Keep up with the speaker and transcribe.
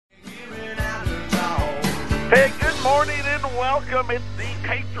Hey, good morning and welcome. It's the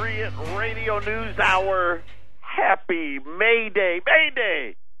Patriot Radio News Hour. Happy May Day. May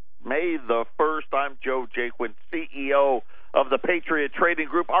Day. May the 1st. I'm Joe Jaquin, CEO of the Patriot Trading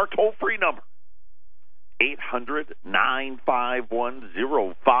Group. Our toll-free number,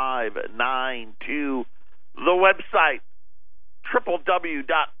 800-951-0592. The website,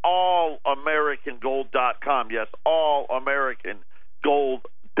 www.allamericangold.com. Yes,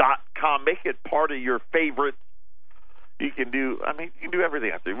 allamericangold.com. Make it part of your favorites. You can do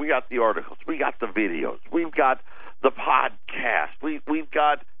everything out there. We got the articles. We got the videos. We've got the podcast. We've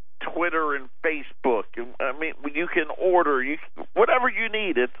got Twitter and Facebook. I mean, you can order whatever you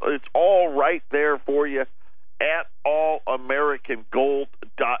need. It's all right there for you at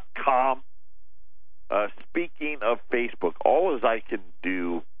allamericangold.com. Speaking of Facebook, all as I can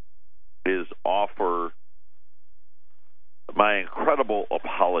do is offer my incredible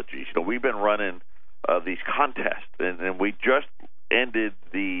apologies. We've been running these contests, and we just ended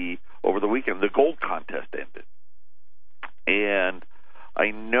over the weekend, the gold contest ended. And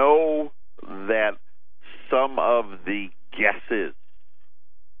I know that some of the guesses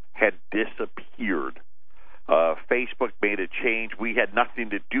had disappeared. Facebook made a change. We had nothing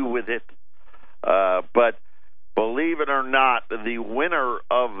to do with it. But believe it or not, the winner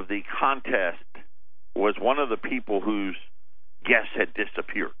of the contest was one of the people whose guess had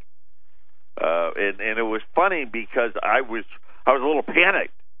disappeared. And it was funny because I was a little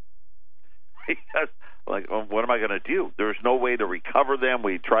panicked. Because, what am I going to do? There's no way to recover them.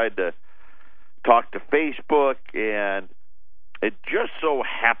 We tried to talk to Facebook, and it just so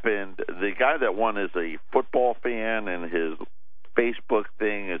happened the guy that won is a football fan, and his Facebook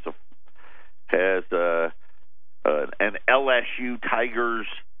thing has an LSU Tigers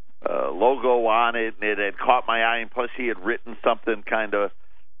logo on it, and it had caught my eye. And plus, he had written something kind of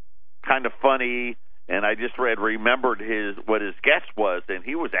funny, and I just remembered what his guess was, and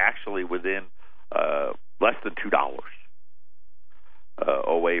he was actually within less than $2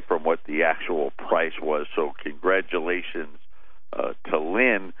 away from what the actual price was. So congratulations to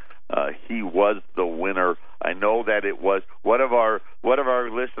Lynn. He was the winner. I know that it was one of our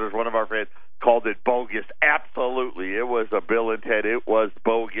listeners, one of our friends, called it bogus. Absolutely, it was a Bill and Ted. It was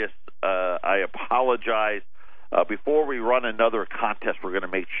bogus. I apologize. Before we run another contest, we're going to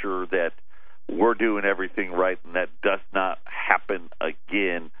make sure that we're doing everything right and that does not happen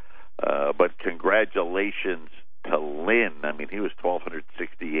again. But congratulations to Lynn. I mean, he was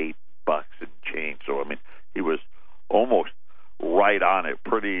 $1,268 and change. So, I mean, he was almost right on it.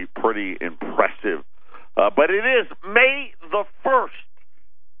 Pretty impressive. But it is May the 1st.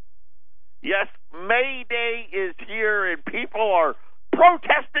 Yes, May Day is here, and people are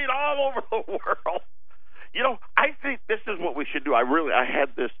protesting all over the world. I think this is what we should do. I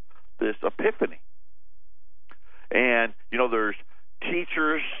had this epiphany. And, there's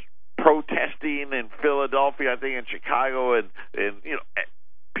teachers protesting in Philadelphia, I think in Chicago, and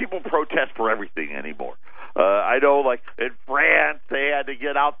people protest for everything anymore. I know, in France, they had to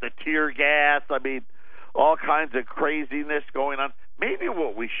get out the tear gas. I mean, all kinds of craziness going on. Maybe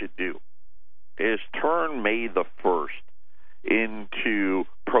what we should do is turn May the 1st into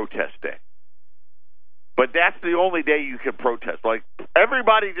protest day. But that's the only day you can protest.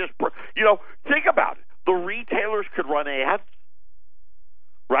 Everybody just, think about it. The retailers could run ads,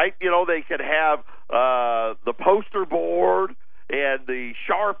 right? They could have the poster board and the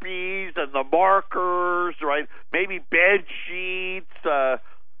Sharpies and the markers, right? Maybe bed sheets,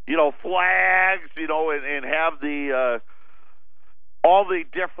 flags, and have all the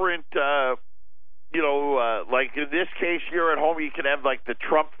different, like in this case here at home, you could have the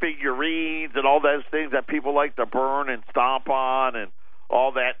Trump figurines and all those things that people like to burn and stomp on and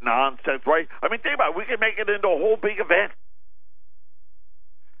all that nonsense, right? I mean, think about it. We could make it into a whole big event,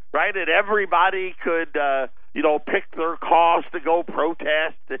 right? And everybody could, pick their cause to go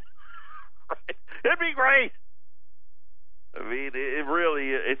protest. Right? It'd be great. I mean,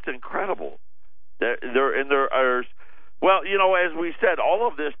 it's incredible. There are. Well, as we said, all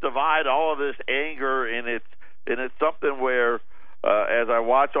of this divide, all of this anger, and it's something where, as I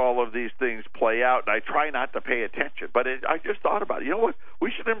watch all of these things play out, and I try not to pay attention, but I just thought about it. You know what?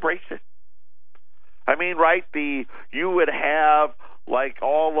 We should embrace it. I mean, right? You would have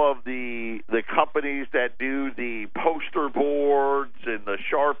all of the companies that do the poster boards and the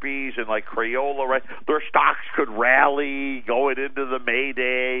Sharpies and Crayola, right? Their stocks could rally going into the May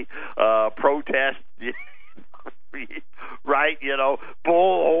Day protest. Right,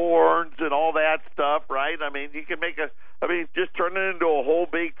 bullhorns and all that stuff, right? I mean, you can just turn it into a whole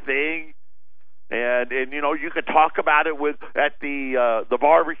big thing, and and you could talk about it at the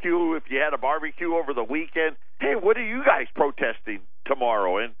barbecue if you had a barbecue over the weekend. Hey, what are you guys protesting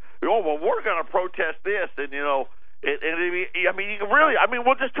tomorrow? And well, we're going to protest this, and you can really,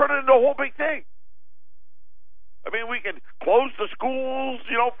 we'll just turn it into a whole big thing. We can close the schools,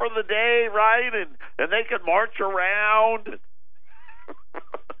 for the day, right? And they can march around.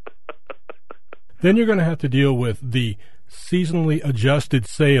 Then you're going to have to deal with the seasonally adjusted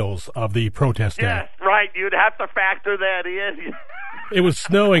sales of the protest day. Yes, right. You'd have to factor that in. It was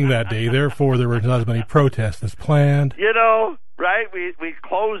snowing that day, therefore there were not as many protests as planned. Right? We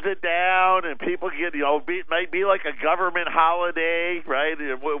closed it down, and people get, it might be like a government holiday, right?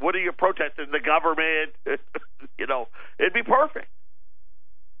 What are you protesting? The government. It'd be perfect.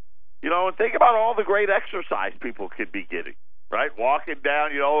 And think about all the great exercise people could be getting, right? Walking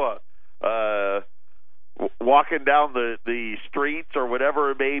down, walking down the streets or whatever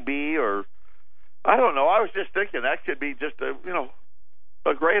it may be, or I don't know. I was just thinking that could be just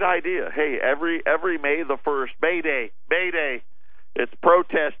a great idea. Hey, every May the 1st, May Day, it's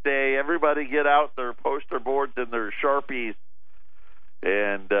protest day. Everybody get out their poster boards and their Sharpies.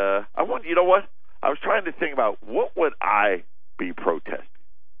 And I was trying to think about what would I be protesting.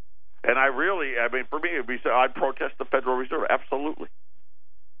 And for me, it'd be I'd protest the Federal Reserve. Absolutely.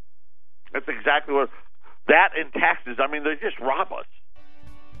 That's exactly what that and taxes. They just rob us.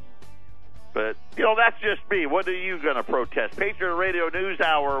 But, that's just me. What are you going to protest? Patriot Radio News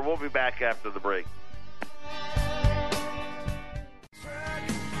Hour. We'll be back after the break.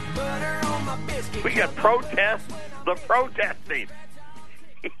 We got the protesting.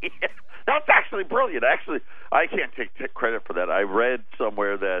 That's actually brilliant. Actually, I can't take credit for that. I read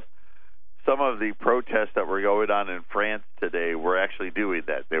somewhere that some of the protests that were going on in France today were actually doing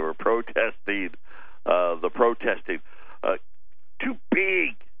that. They were protesting the protesting. Two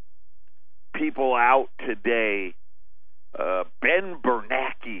big people out today. Ben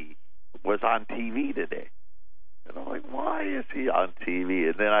Bernanke was on TV today. And I'm like, why is he on TV?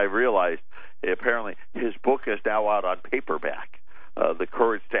 And then I realized apparently his book is now out on paperback, The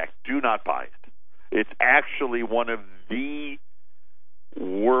Courage to Act. Do not buy it. It's actually one of the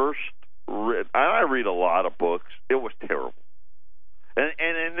worst written. I read a lot of books. It was terrible. And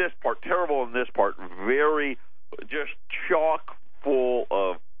in this part, terrible in this part, very just chock full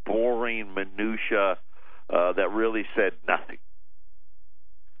of boring minutia that really said nothing.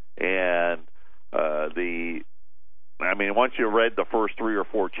 And once you read the first 3 or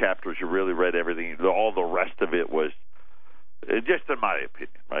 4 chapters, you really read everything. All the rest of it was, just in my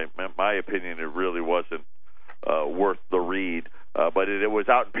opinion, right? My opinion, it really wasn't worth the read. But it was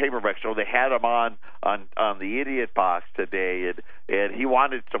out in paperback, so they had him on the Idiot Box today, and he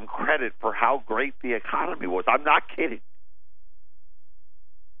wanted some credit for how great the economy was. I'm not kidding.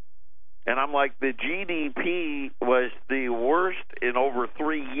 And I'm like, the GDP was the worst in over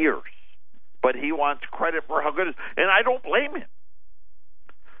 3 years, but he wants credit for how good it is. And I don't blame him,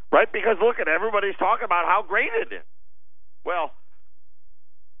 right? Because look at everybody's talking about how great it is. Well,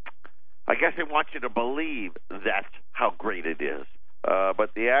 I guess they want you to believe that's how great it is,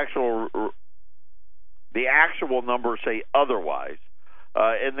 but the actual numbers say otherwise.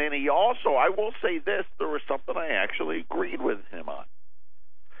 And then he also, I will say this, there was something I actually agreed with him on.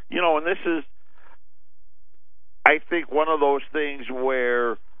 And this is, I think, one of those things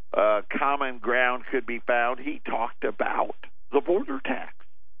where common ground could be found. He talked about the border tax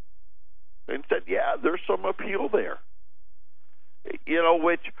and said, yeah, there's some appeal there.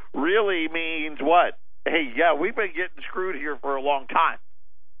 Which really means what? Hey, yeah, we've been getting screwed here for a long time.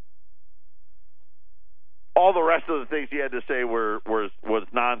 All the rest of the things he had to say was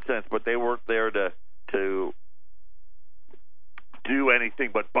nonsense, but they weren't there to do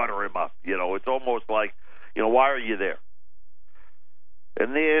anything but butter him up. It's almost like, why are you there?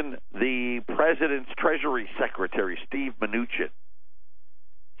 And then the president's Treasury Secretary, Steve Mnuchin,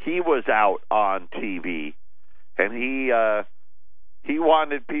 he was out on TV, and he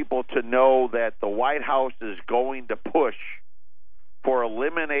wanted people to know that the White House is going to push for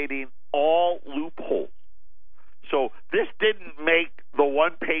eliminating all loopholes. So this didn't make the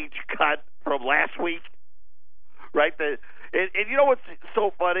one-page cut from last week, right? And you know what's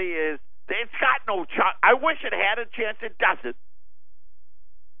so funny is it's got no chance. I wish it had a chance. It doesn't.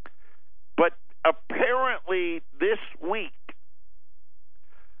 But apparently this week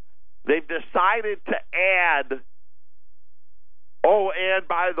they've decided to add, and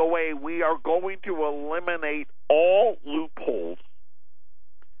by the way, we are going to eliminate all loopholes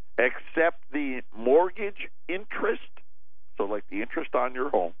except the mortgage interest, so like the interest on your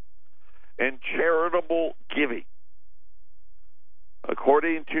home, and charitable giving.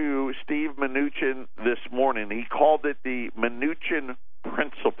 According to Steve Mnuchin this morning, he called it the Mnuchin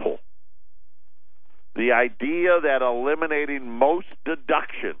Principle. The idea that eliminating most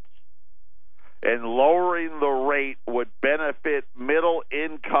deductions and lowering the rate would benefit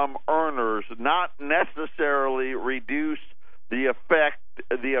middle-income earners, not necessarily reduce the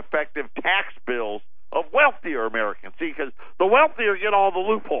effective tax bills of wealthier Americans. See, because the wealthier get all the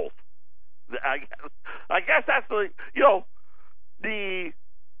loopholes. I guess that's the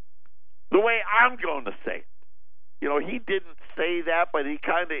way I'm going to say it. He didn't say that, but he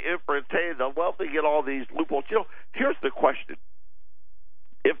kind of inferenced, hey, the wealthy get all these loopholes. Here's the question.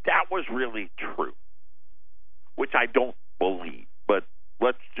 If that was really true, which I don't believe, but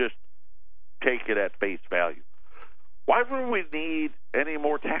let's just take it at face value, why would we need any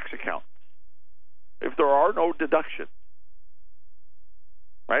more tax accountants if there are no deductions?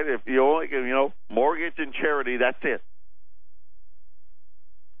 Right? If you only give, mortgage and charity, that's it.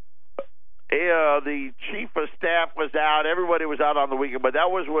 The chief of staff was out. Everybody was out on the weekend, but that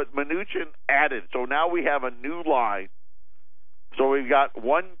was what Mnuchin added. So now we have a new line. So we've got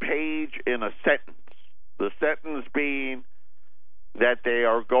one page in a sentence. The sentence being that they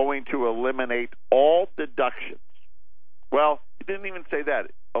are going to eliminate all deductions. Well, he didn't even say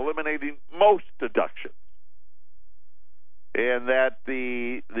that. Eliminating most deductions. And that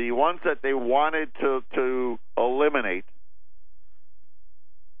the ones that they wanted to eliminate,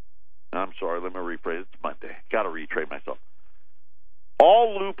 I'm sorry, let me rephrase. It's Monday. Got to retrain myself.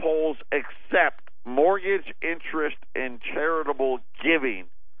 All loopholes except mortgage interest and charitable giving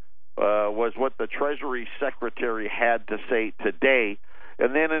was what the Treasury Secretary had to say today.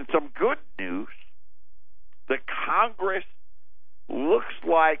 And then in some good news, the Congress looks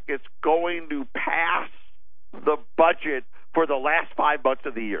like it's going to pass the budget for the last 5 months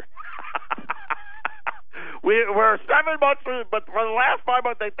of the year. We're 7 months, but for the last 5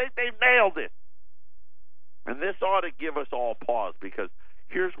 months, they think they've nailed it. And this ought to give us all pause, because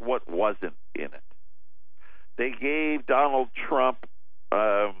here's what wasn't in it. They gave Donald Trump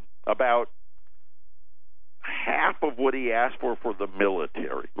about half of what he asked for the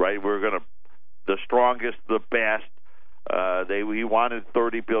military, right? We're going to, the strongest, the best. He wanted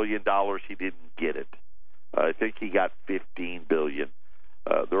 $30 billion. He didn't get it. I think he got $15 billion.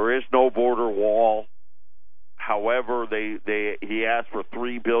 There is no border wall. However, he asked for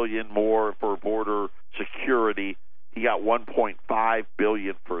 $3 billion more for border security. He got $1.5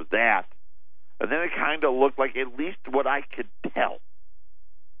 billion for that. And then it kind of looked like, at least what I could tell,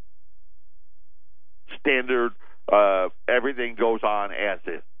 standard, everything goes on as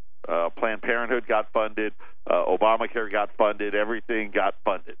is. Planned Parenthood got funded. Obamacare got funded. Everything got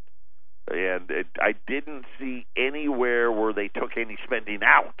funded. And I didn't see anywhere where they took any spending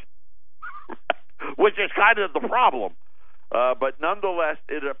out, which is kind of the problem. But nonetheless,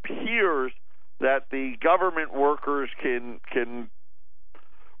 it appears that the government workers can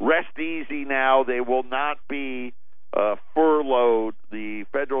rest easy now. They will not be furloughed. The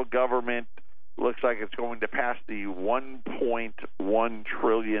federal government looks like it's going to pass the $1.1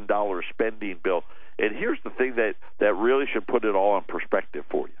 trillion spending bill. And here's the thing that really should put it all in perspective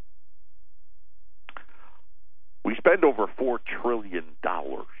for you. We spend over $4 trillion.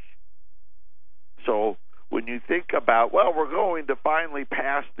 So when you think about, well, we're going to finally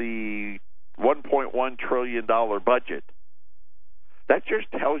pass the $1.1 trillion budget, that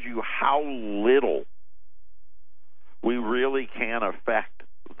just tells you how little we really can affect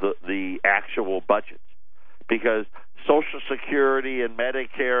the actual budgets. Because Social Security and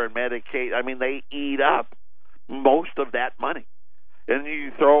Medicare and Medicaid, I mean, they eat up most of that money. And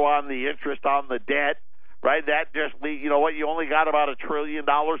you throw on the interest on the debt, right? That just leaves, you know what, you only got about $1 trillion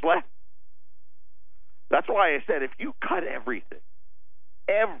left. That's why I said if you cut everything,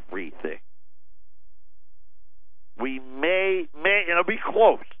 we may, it'll be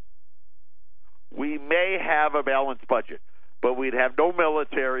close. We may have a balanced budget, but we'd have no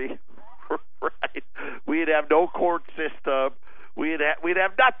military, right? We'd have no court system. We'd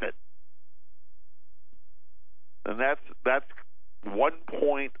have nothing. And that's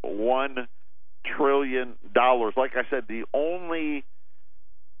 $1.1 trillion. Like I said, the only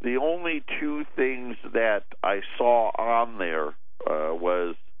two things that I saw on there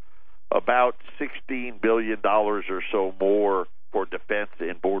was about $16 billion or so more for defense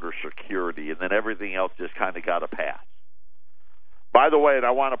and border security, and then everything else just kind of got a pass. By the way, and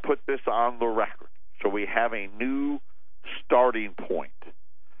I want to put this on the record, so we have a new starting point.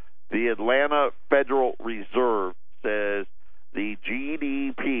 The Atlanta Federal Reserve says the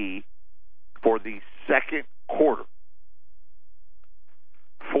GDP for the second quarter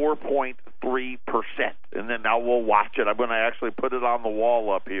 4.3%. And then now we'll watch it. I'm going to actually put it on the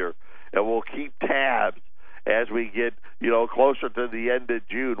wall up here, and we'll keep tabs as we get, closer to the end of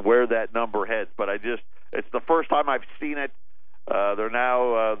June where that number heads. But it's the first time I've seen it. They're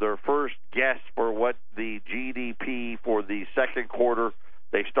now their first guess for what the GDP for the second quarter.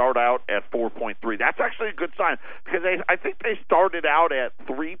 They start out at 4.3. That's actually a good sign because I think they started out at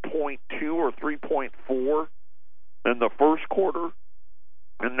 3.2 or 3.4 in the first quarter,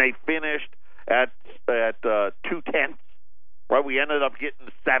 and they finished at 0.2. Right, we ended up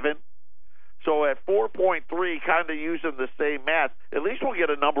getting 7. So at 4.3, kind of using the same math, at least we'll get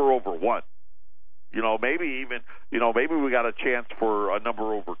a number over 1. Maybe we got a chance for a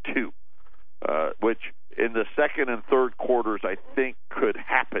number over 2, which in the second and third quarters I think could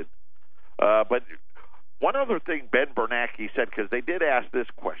happen. But one other thing Ben Bernanke said, because they did ask this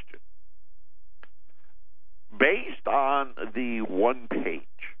question, based on the one page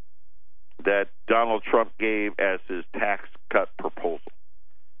that Donald Trump gave as his tax cut proposal,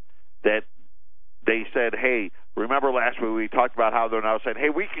 that they said, hey, remember last week we talked about how they're now saying, hey,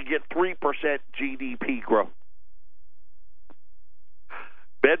 we could get 3% GDP growth.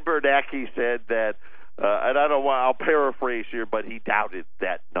 Ben Bernanke said that, and I don't want, I'll paraphrase here, but he doubted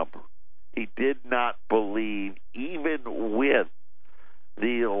that number. He did not believe, even with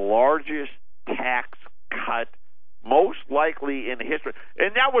the largest tax cut most likely in history,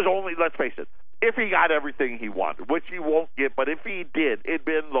 and that was only, let's face it, if he got everything he wanted, which he won't get, but if he did, it'd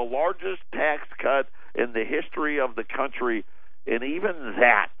been the largest tax cut in the history of the country, and even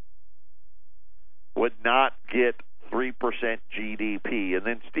that would not get 3% GDP. And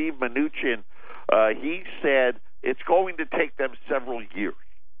then Steve Mnuchin, he said it's going to take them several years.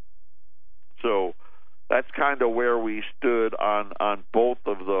 So that's kind of where we stood on both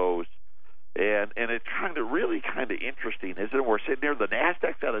of those. And it's really kind of interesting, isn't it? We're sitting there, the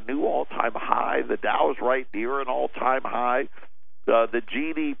NASDAQ's at a new all-time high. The Dow's right near an all-time high. The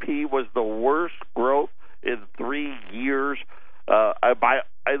GDP was the worst growth in 3 years.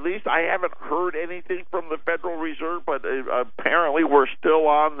 At least I haven't heard anything from the Federal Reserve, but apparently we're still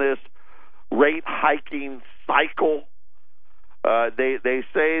on this rate hiking cycle. They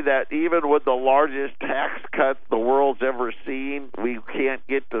say that even with the largest tax cut the world's ever seen, we can't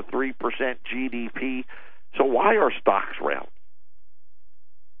get to 3% GDP. So why are stocks rallying?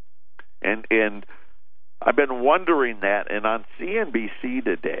 And I've been wondering that. And on CNBC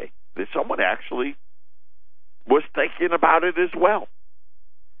today, someone actually was thinking about it as well.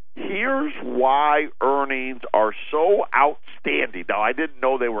 Here's why earnings are so outstanding. Now, I didn't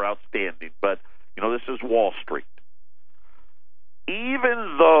know they were outstanding, but this is Wall Street.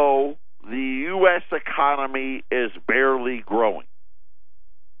 Even though the U.S. economy is barely growing.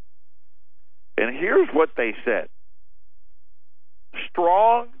 And here's what they said.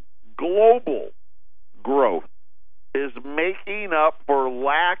 Strong global growth is making up for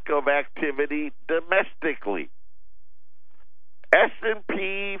lack of activity domestically.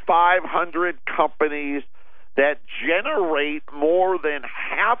 S&P 500 companies that generate more than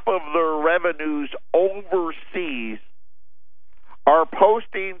half of their revenues overseas are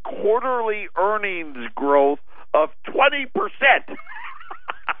posting quarterly earnings growth of 20%.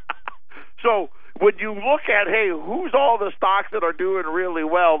 So when you look at, hey, who's all the stocks that are doing really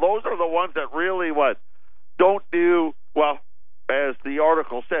well, those are the ones that really don't do, well, as the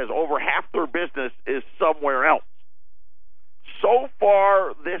article says, over half their business is somewhere else. So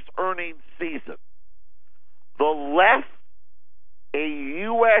far this earnings season, the less a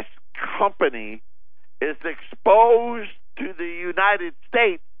U.S. company is exposed to the United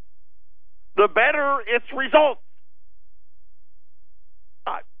States, the better its results.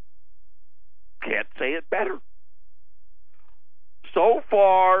 I can't say it better. So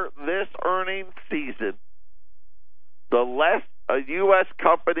far this earnings season, the less a U.S.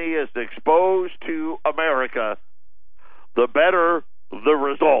 company is exposed to America, the better the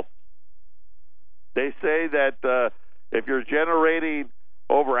results. They say that if you're generating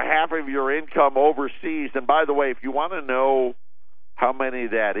over half of your income overseas, and by the way, if you want to know how many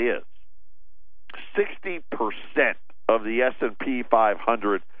that is, 60% of the S&P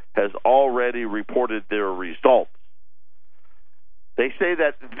 500 has already reported their results. They say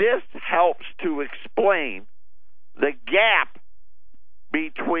that this helps to explain the gap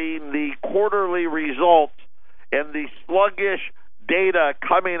between the quarterly results and the sluggish data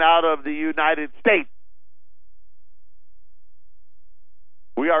coming out of the United States.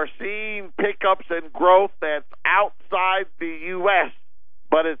 We are seeing pickups and growth that's outside the U.S.,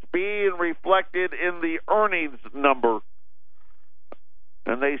 but it's being reflected in the earnings number.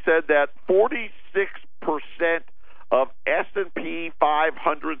 And they said that 46% of S&P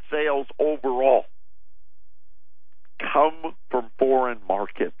 500 sales overall come from foreign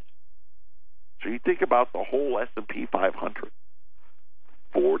markets. So you think about the whole S&P 500,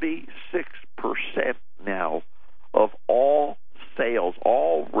 46% now of all sales,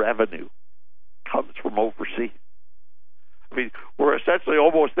 all revenue, comes from overseas. I mean, we're essentially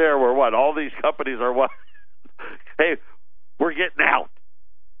almost there where what? All these companies are what? Hey, we're getting out.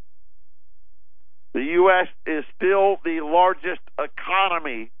 The U.S. is still the largest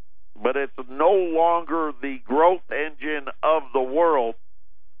economy, but it's no longer the growth engine of the world,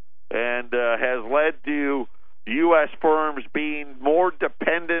 and has led to U.S. firms being more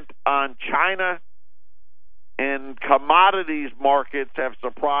dependent on China, and commodities markets have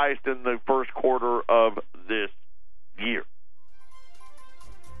surprised in the first quarter of this year.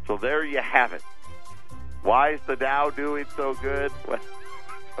 So there you have it. Why is the Dow doing so good?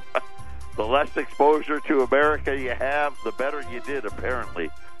 The less exposure to America you have, the better you did, apparently.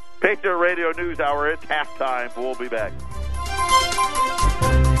 Patriot Radio News Hour, it's halftime. We'll be back.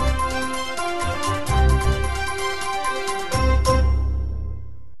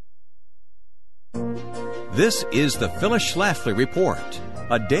 This is the Phyllis Schlafly Report,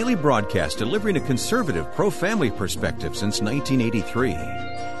 a daily broadcast delivering a conservative pro-family perspective since 1983.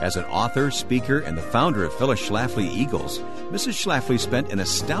 As an author, speaker, and the founder of Phyllis Schlafly Eagles, Mrs. Schlafly spent an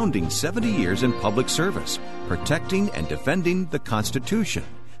astounding 70 years in public service, protecting and defending the Constitution,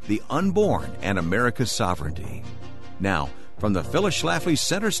 the unborn, and America's sovereignty. Now, from the Phyllis Schlafly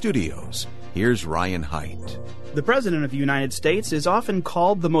Center Studios, here's Ryan Haidt. The President of the United States is often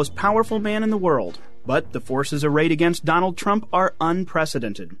called the most powerful man in the world. But the forces arrayed against Donald Trump are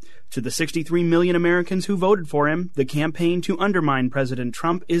unprecedented. To the 63 million Americans who voted for him, the campaign to undermine President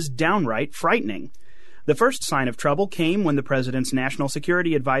Trump is downright frightening. The first sign of trouble came when the president's national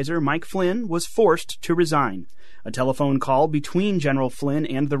security advisor, Mike Flynn, was forced to resign. A telephone call between General Flynn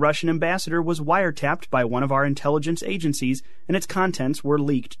and the Russian ambassador was wiretapped by one of our intelligence agencies, and its contents were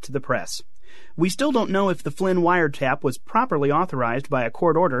leaked to the press. We still don't know if the Flynn wiretap was properly authorized by a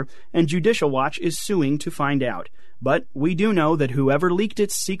court order, and Judicial Watch is suing to find out. But we do know that whoever leaked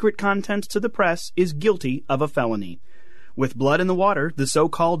its secret contents to the press is guilty of a felony. With blood in the water, the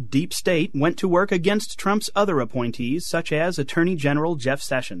so-called Deep State went to work against Trump's other appointees, such as Attorney General Jeff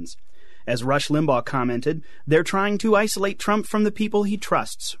Sessions. As Rush Limbaugh commented, they're trying to isolate Trump from the people he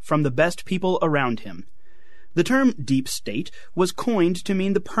trusts, from the best people around him. The term deep state was coined to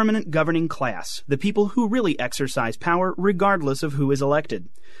mean the permanent governing class, the people who really exercise power regardless of who is elected.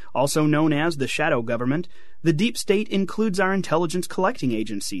 Also known as the shadow government, the deep state includes our intelligence collecting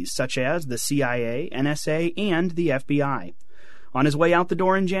agencies such as the CIA, NSA, and the FBI. On his way out the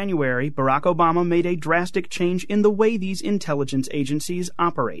door in January, Barack Obama made a drastic change in the way these intelligence agencies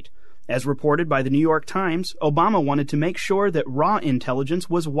operate. As reported by the New York Times, Obama wanted to make sure that raw intelligence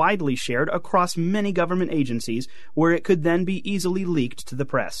was widely shared across many government agencies where it could then be easily leaked to the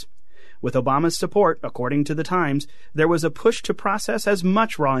press. With Obama's support, according to the Times, there was a push to process as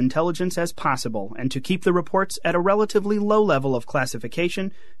much raw intelligence as possible and to keep the reports at a relatively low level of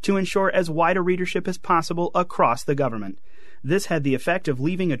classification to ensure as wide a readership as possible across the government. This had the effect of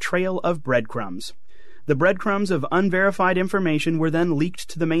leaving a trail of breadcrumbs. The breadcrumbs of unverified information were then leaked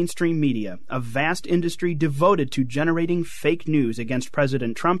to the mainstream media, a vast industry devoted to generating fake news against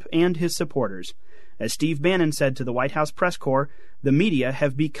President Trump and his supporters. As Steve Bannon said to the White House press corps, the media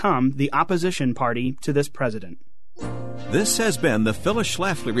have become the opposition party to this president. This has been the Phyllis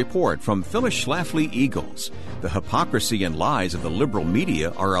Schlafly Report from Phyllis Schlafly Eagles. The hypocrisy and lies of the liberal media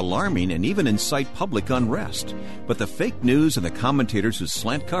are alarming and even incite public unrest. But the fake news and the commentators who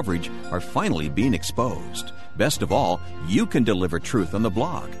slant coverage are finally being exposed. Best of all, you can deliver truth on the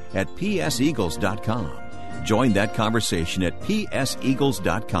blog at pseagles.com. Join that conversation at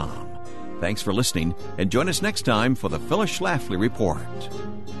pseagles.com. Thanks for listening, and join us next time for the Phyllis Schlafly Report.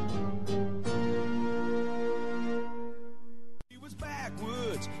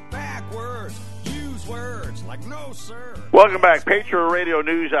 Welcome back. Patriot Radio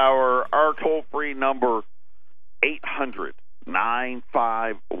News Hour. Our toll-free number,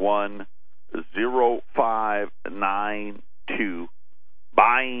 800-951-0592.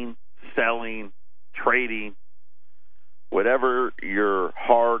 Buying, selling, trading, whatever your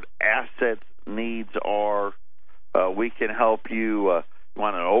hard assets needs are, we can help you. You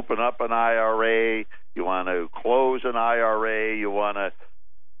want to open up an IRA, you want to close an IRA, you want to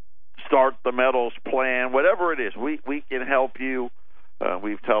start the metals plan, whatever it is, we can help you.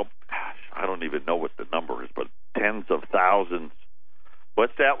 We've helped, I don't even know what the number is, but tens of thousands.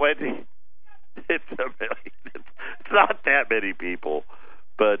 What's that, Wendy? It's a million. It's not that many people.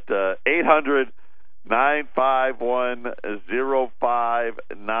 But 800-951-0592.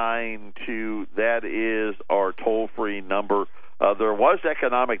 951-0592. That is our toll-free number. There was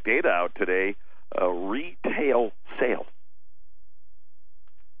economic data out today. Retail sales.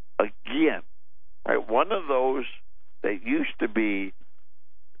 Again, right, one of those that used to be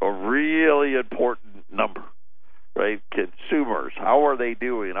a really important number, right? Consumers, how are they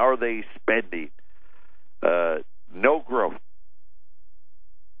doing? How are they spending? No growth.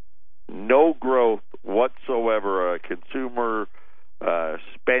 No growth whatsoever. Consumer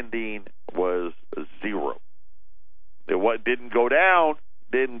spending was zero. It didn't go down,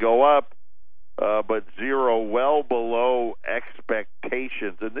 didn't go up, but zero, well below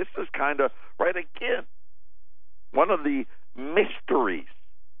expectations. And this is kind of, right, again, one of the mysteries.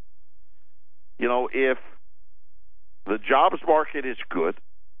 You know, if the jobs market is good,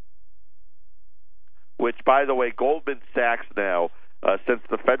 which, by the way, Goldman Sachs now, since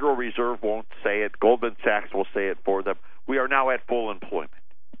the Federal Reserve won't say it, Goldman Sachs will say it for them, we are now at full employment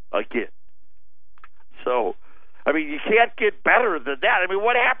again. So, I mean, you can't get better than that. I mean,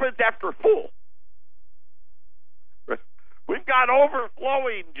 what happens after full? We've got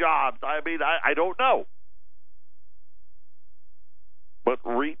overflowing jobs. I mean, I don't know. But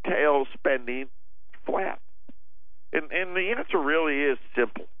retail spending flat. And the answer really is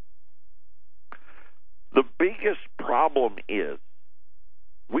simple. The biggest problem is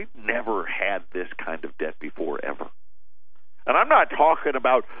we've never had this kind of debt before, ever. And I'm not talking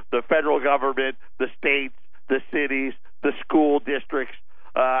about the federal government, the states, the cities, the school districts.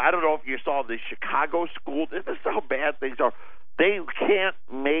 I don't know if you saw the Chicago school. This is how bad things are. They can't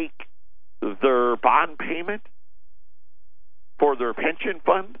make their bond payment for their pension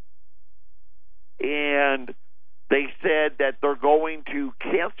fund. And they said that they're going to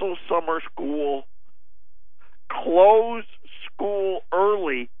cancel summer school, close school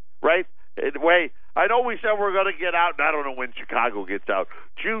early, right? Wait, I know we said we're going to get out, and I don't know when Chicago gets out,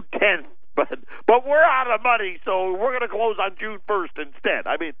 June 10th, but we're out of money, so we're going to close on June 1st instead.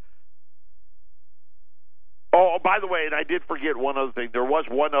 I mean, oh, by the way, and I did forget one other thing. There was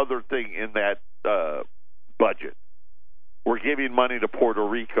one other thing in that budget. We're giving money to Puerto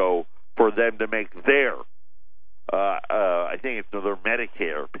Rico for them to make their, I think it's their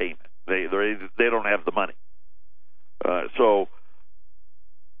Medicare payment. They don't have the money. So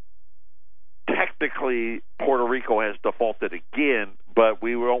technically, Puerto Rico has defaulted again, but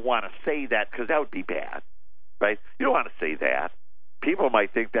we don't want to say that because that would be bad, right? You don't want to say that. People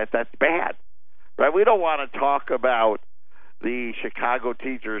might think that that's bad, right? We don't want to talk about the Chicago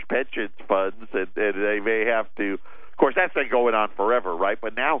teachers' pensions funds, and they may have to. Of course, that's been going on forever, right?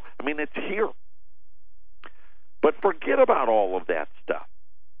 But now, I mean, it's here. But forget about all of that stuff.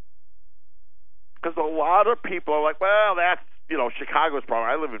 Because a lot of people are like, well, that's, Chicago's problem.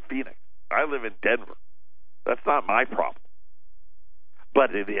 I live in Phoenix. I live in Denver. That's not my problem.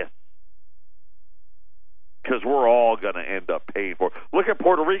 But it is. Because we're all going to end up paying for it. Look at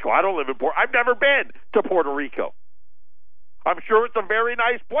Puerto Rico. I don't live in Puerto Rico. I've never been to Puerto Rico. I'm sure it's a very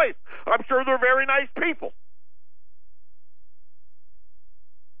nice place. I'm sure they're very nice people.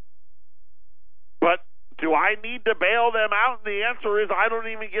 But do I need to bail them out? And the answer is I don't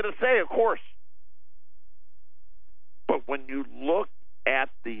even get a say, of course. But when you look at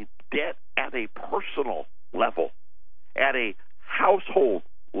the debt at a personal level, at a household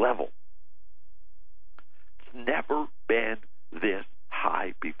level, it's never been this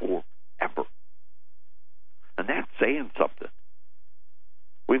high before, ever. And that's saying something.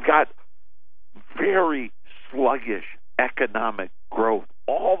 We've got very sluggish economic growth.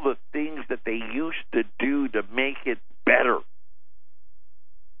 All the things that they used to do to make it better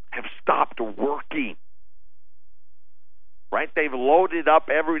have stopped working. Right? They've loaded up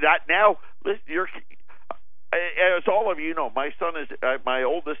now. Listen, as all of you know, my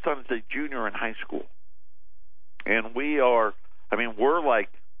oldest son is a junior in high school, and we're like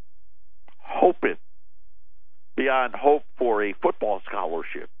hoping beyond hope for a football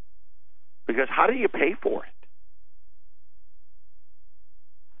scholarship, because how do you pay for it?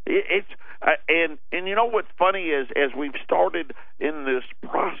 And you know what's funny is, as we've started in this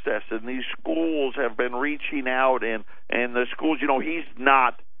process, and these schools have been reaching out, and the schools, he's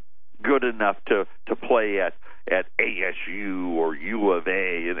not good enough to play at ASU or U of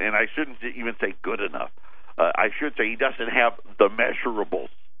A, and I shouldn't even say good enough. I should say he doesn't have the measurables.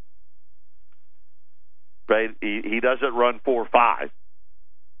 Right? He doesn't run 4.5.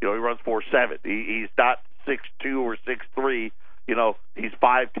 He runs 4.7. He's not 6'2" or 6'3". He's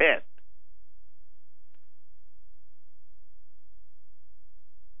 5'10".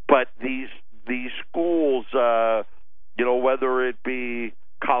 But these schools, whether it be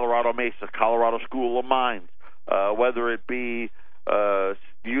Colorado Colorado Mesa, Colorado School of Mines, whether it be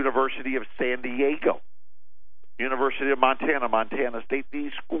University of San Diego, University of Montana, Montana State.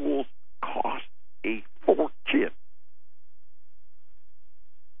 These schools cost a fortune.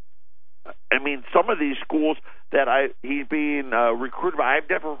 I mean, some of these schools that he's being recruited by, I've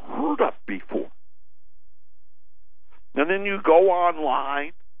never heard of before. And then you go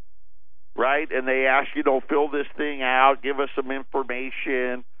online, right, and they ask you to fill this thing out, give us some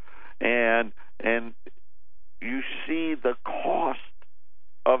information, and you see the cost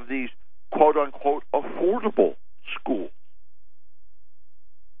of these quote-unquote affordable schools.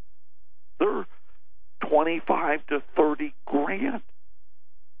 They're $25,000 to $30,000.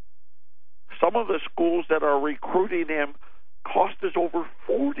 Some of the schools that are recruiting him cost us over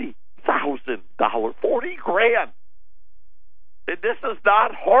 $40,000, $40,000. And this is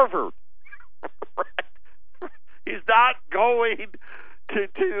not Harvard. He's not going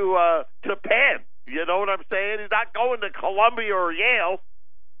to Penn. You know what I'm saying? He's not going to Columbia or Yale.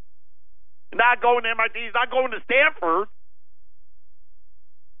 He's not going to MIT. He's not going to Stanford.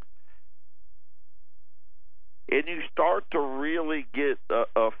 And you start to really get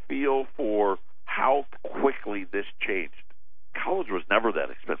a feel for how quickly this changed. College was never that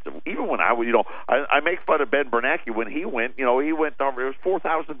expensive. Even when I make fun of Ben Bernanke when he went. He went over. It was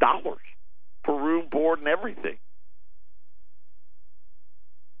 $4,000 for room, board, and everything.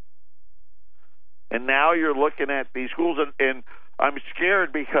 And now you're looking at these schools, and I'm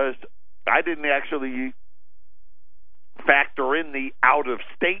scared because I didn't actually factor in the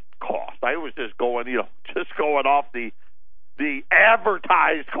out-of-state cost. I was just going off the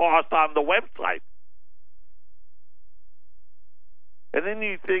advertised cost on the website. And then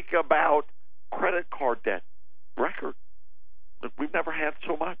you think about credit card debt record. We've never had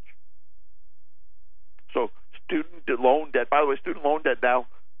so much. So student loan debt. By the way, student loan debt now,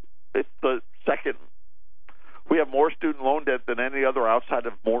 it's the second. We have more student loan debt than any other outside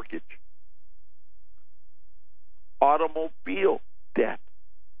of mortgage. Automobile debt,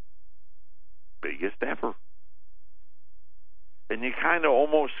 biggest ever. And you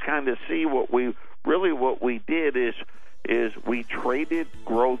almost see what we did is we traded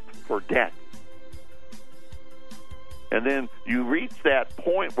growth for debt. And then you reach that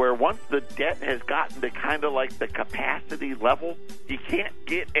point where once the debt has gotten to like the capacity level, you can't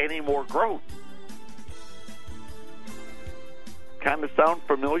get any more growth. Kind of sound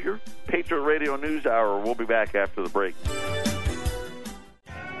familiar? Patriot Radio News Hour. We'll be back after the break.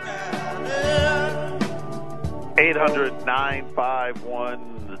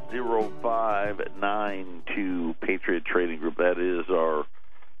 800-951-0592, Patriot Trading Group. That is our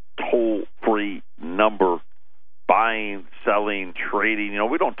toll-free number. Buying, selling, trading.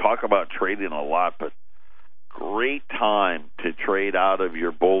 We don't talk about trading a lot, but great time to trade out of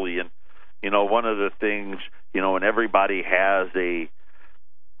your bullion. One of the things, and everybody has a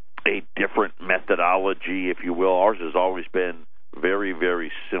different methodology, if you will. Ours has always been very,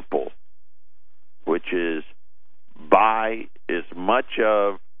 very simple, which is buy as much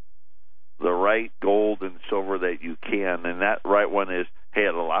of the right gold and silver that you can. And that right one is, hey,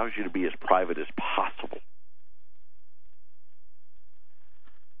 it allows you to be as private as possible.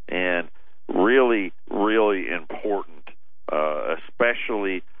 And really, really important,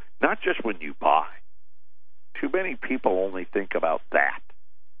 especially not just when you buy. Too many people only think about that,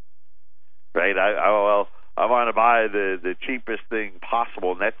 right? I want to buy the cheapest thing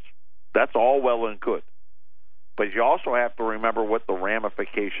possible, and that's all well and good. But you also have to remember what the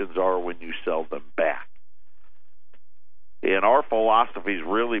ramifications are when you sell them back. And our philosophy's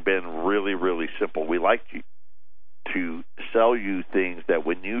really been really, really simple. We like to sell you things that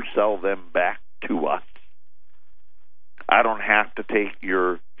when you sell them back to us, I don't have to take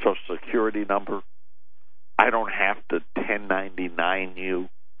your Social Security number. I don't have to 1099 you.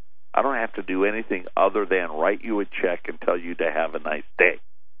 I don't have to do anything other than write you a check and tell you to have a nice day.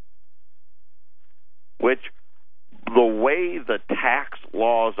 Which, the way the tax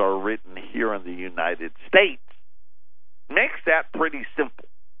laws are written here in the United States, makes that pretty simple.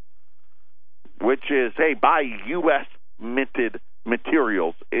 Which is, hey, buy U.S. minted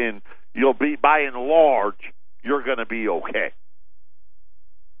materials, and you'll be, by and large, you're going to be okay.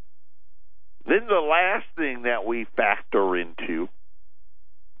 Then the last thing that we factor into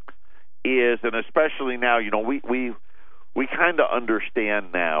is, and especially now, we kind of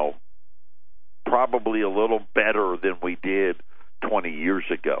understand now, probably a little better than we did 20 years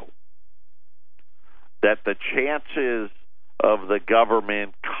ago, that the chances of the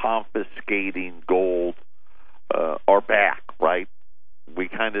government confiscating gold are back, right? We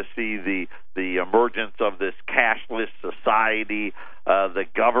kind of see the emergence of this cashless society, the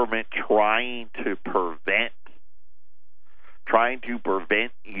government trying to prevent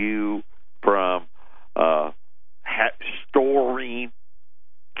you from storing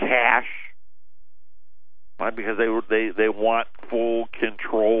cash, right? Because they want full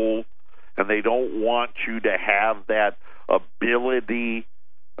control, and they don't want you to have that ability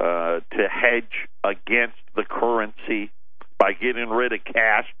to hedge against the currency. By getting rid of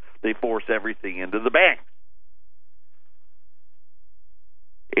cash, they force everything into the bank.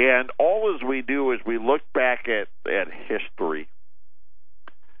 And all as we do is we look back at history.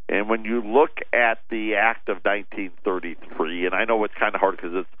 And when you look at the Act of 1933, and I know it's kind of hard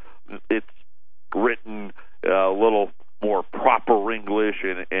because it's written a little more proper English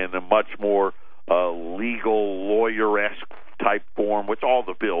and a much more legal, lawyer-esque type form, which all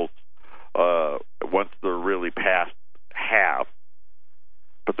the bills, once they're really passed, have.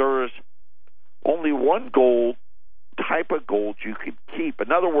 But there is only one type of gold you could keep.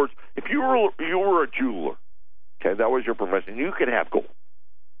 In other words, if you were a jeweler, okay, that was your profession, you could have gold,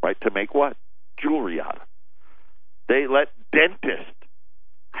 right? To make what? Jewelry out of. They let dentists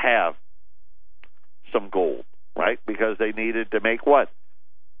have some gold, right? Because they needed to make what?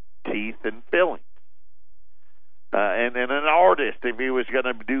 Teeth and fillings. And an artist, if he was going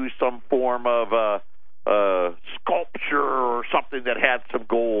to do some form of sculpture or something that had some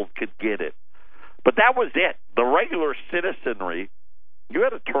gold, could get it. But that was it. The regular citizenry, you had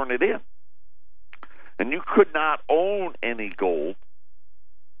to turn it in. And you could not own any gold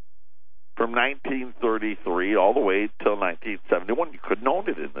from 1933 all the way till 1971. You couldn't own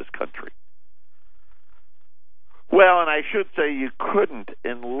it in this country. Well, and I should say you couldn't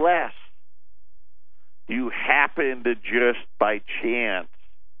unless you happened to just by chance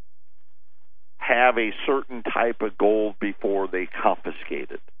have a certain type of gold before they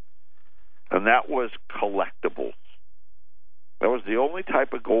confiscated. And that was collectibles. That was the only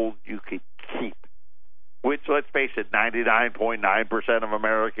type of gold you could keep, which, let's face it, 99.9% of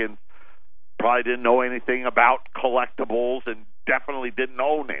Americans probably didn't know anything about collectibles and definitely didn't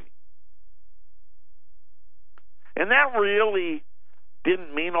own any. And that really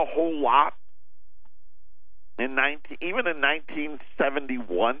didn't mean a whole lot even in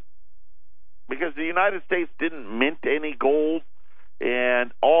 1971, because the United States didn't mint any gold,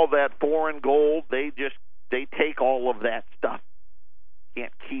 and all that foreign gold, they take all of that stuff.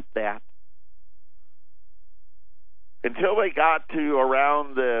 Can't keep that. Until they got to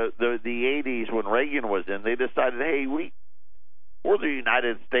around the 80s when Reagan was in, they decided, hey, we're the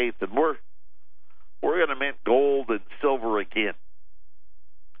United States, and we're going to mint gold and silver again.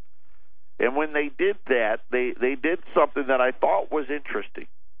 And when they did that, they did something that I thought was interesting,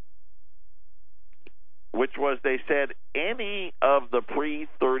 which was they said any of the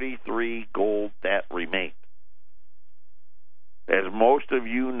pre-33 gold that remained. As most of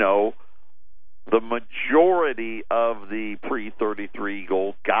you know, the majority of the pre-33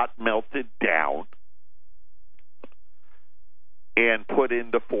 gold got melted down and put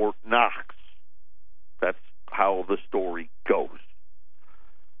into Fort Knox. That's how the story goes.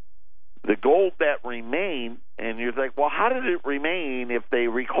 The gold that remained, and you're like, well, how did it remain if they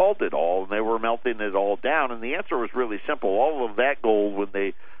recalled it all and they were melting it all down? And the answer was really simple. All of that gold,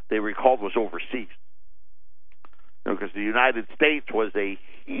 when they recalled, was overseas. Because the United States was a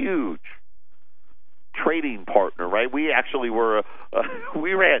huge trading partner, right? We actually were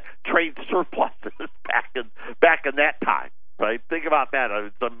we ran trade surpluses back in that time, right? Think about that.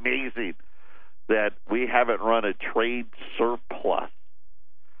 It's amazing that we haven't run a trade surplus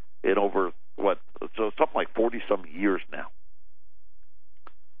in over, something like 40-some years now.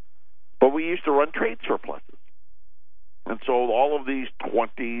 But we used to run trade surpluses. And so all of these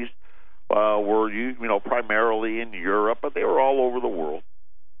 20s were, primarily in Europe, but they were all over the world.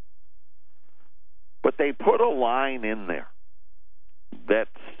 But they put a line in there that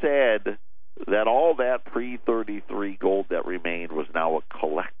said that all that pre-33 gold that remained was now a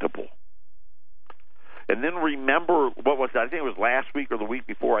collectible. And then remember, what was that? I think it was last week or the week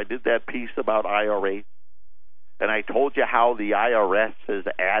before, I did that piece about IRA. And I told you how the IRS has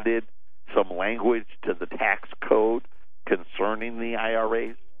added some language to the tax code concerning the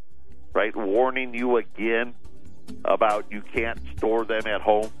IRAs, right? Warning you again about you can't store them at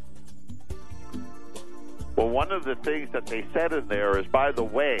home. Well, one of the things that they said in there is, by the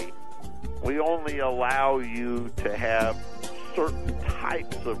way, we only allow you to have certain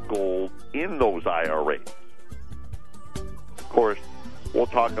types of gold in those IRAs. Of course, we'll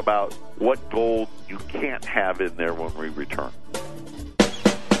talk about what gold you can't have in there when we return.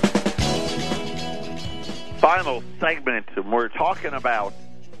 final segment, and we're talking about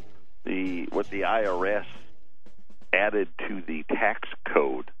what the IRS added to the tax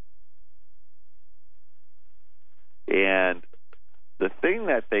code. And the thing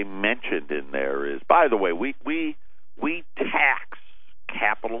that they mentioned in there is, by the way, we tax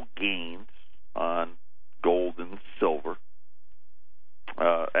capital gains on gold and silver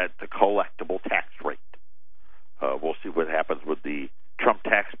at the collectible tax rate. We'll see what happens with the Trump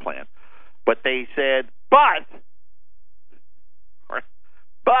tax plan. But they said, but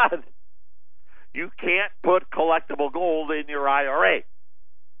you can't put collectible gold in your IRA.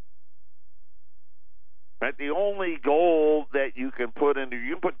 Right? The only gold that you can put in there,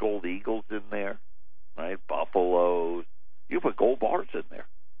 you can put gold eagles in there, right? Buffaloes. You can put gold bars in there.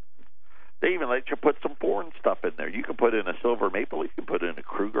 They even let you put some foreign stuff in there. You can put in a silver maple leaf. You can put in a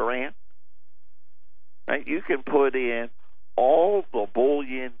Krugerrand. Right? You can put in all the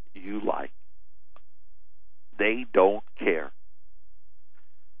bullion you like. They don't care.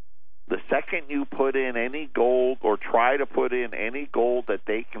 The second you put in any gold or try to put in any gold that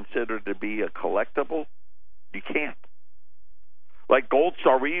they consider to be a collectible, you can't. Like Gold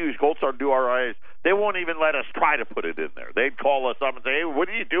Star, we use Gold Star to do our IRAs. They won't even let us try to put it in there. They'd call us up and say, hey, what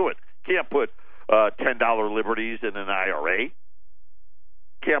are you doing? Can't put $10 Liberties in an IRA.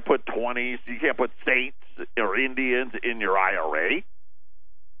 Can't put 20s. You can't put Saints or Indians in your IRA.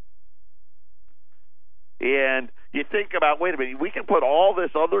 And you think about, wait a minute, we can put all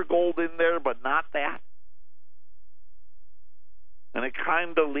this other gold in there, but not that? And it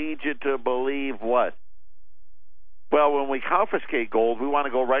kind of leads you to believe what? Well, when we confiscate gold, we want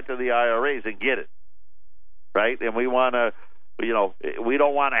to go right to the IRAs and get it, right? And we want to, we don't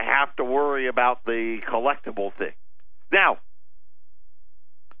want to have to worry about the collectible thing. Now,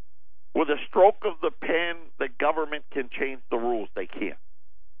 with a stroke of the pen, the government can change the rules. They can.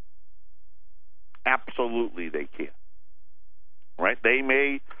 Absolutely, they can. Right? They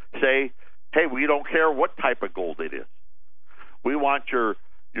may say, hey, we don't care what type of gold it is. We want your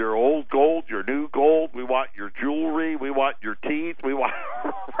old gold, your new gold. We want your jewelry. We want your teeth. We want,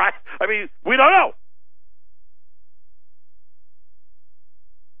 right? I mean, we don't know.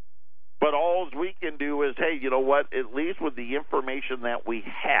 But all we can do is, hey, you know what? At least with the information that we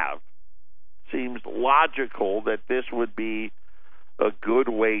have, seems logical that this would be a good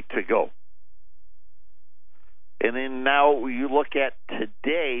way to go. And then now you look at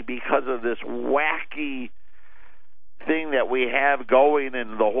today, because of this wacky thing that we have going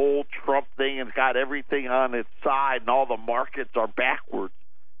and the whole Trump thing and got everything on its side and all the markets are backwards,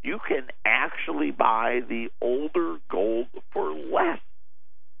 you can actually buy the older gold for less.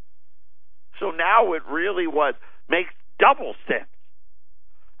 So now it really makes double sense.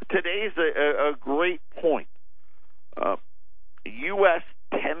 Today's a great point. U.S.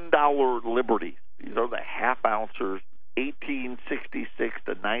 $10 Liberties. These are the half-ouncers, 1866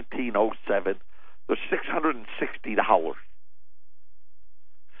 to 1907. They're $660.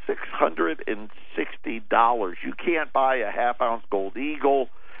 $660. You can't buy a half-ounce gold eagle.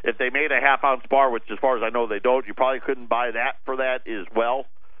 If they made a half-ounce bar, which as far as I know they don't, you probably couldn't buy that for that as well.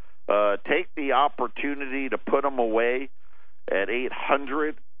 Take the opportunity to put them away at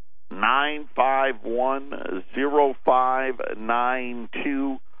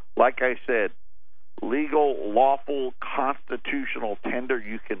 800-951-0592. Like I said, legal, lawful, constitutional tender.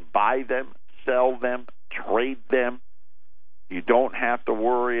 You can buy them, sell them, trade them. You don't have to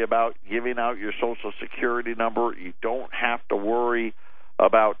worry about giving out your Social Security number. You don't have to worry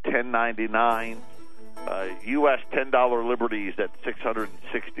about 1099. U.S. $10 Liberties at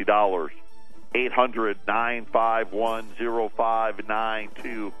 $660.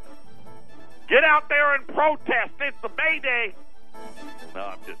 800-951-0592. Get out there and protest. It's a May Day. No,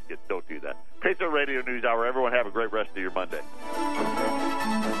 I'm just kidding. Don't do that. Patriot Radio News Hour. Everyone have a great rest of your Monday.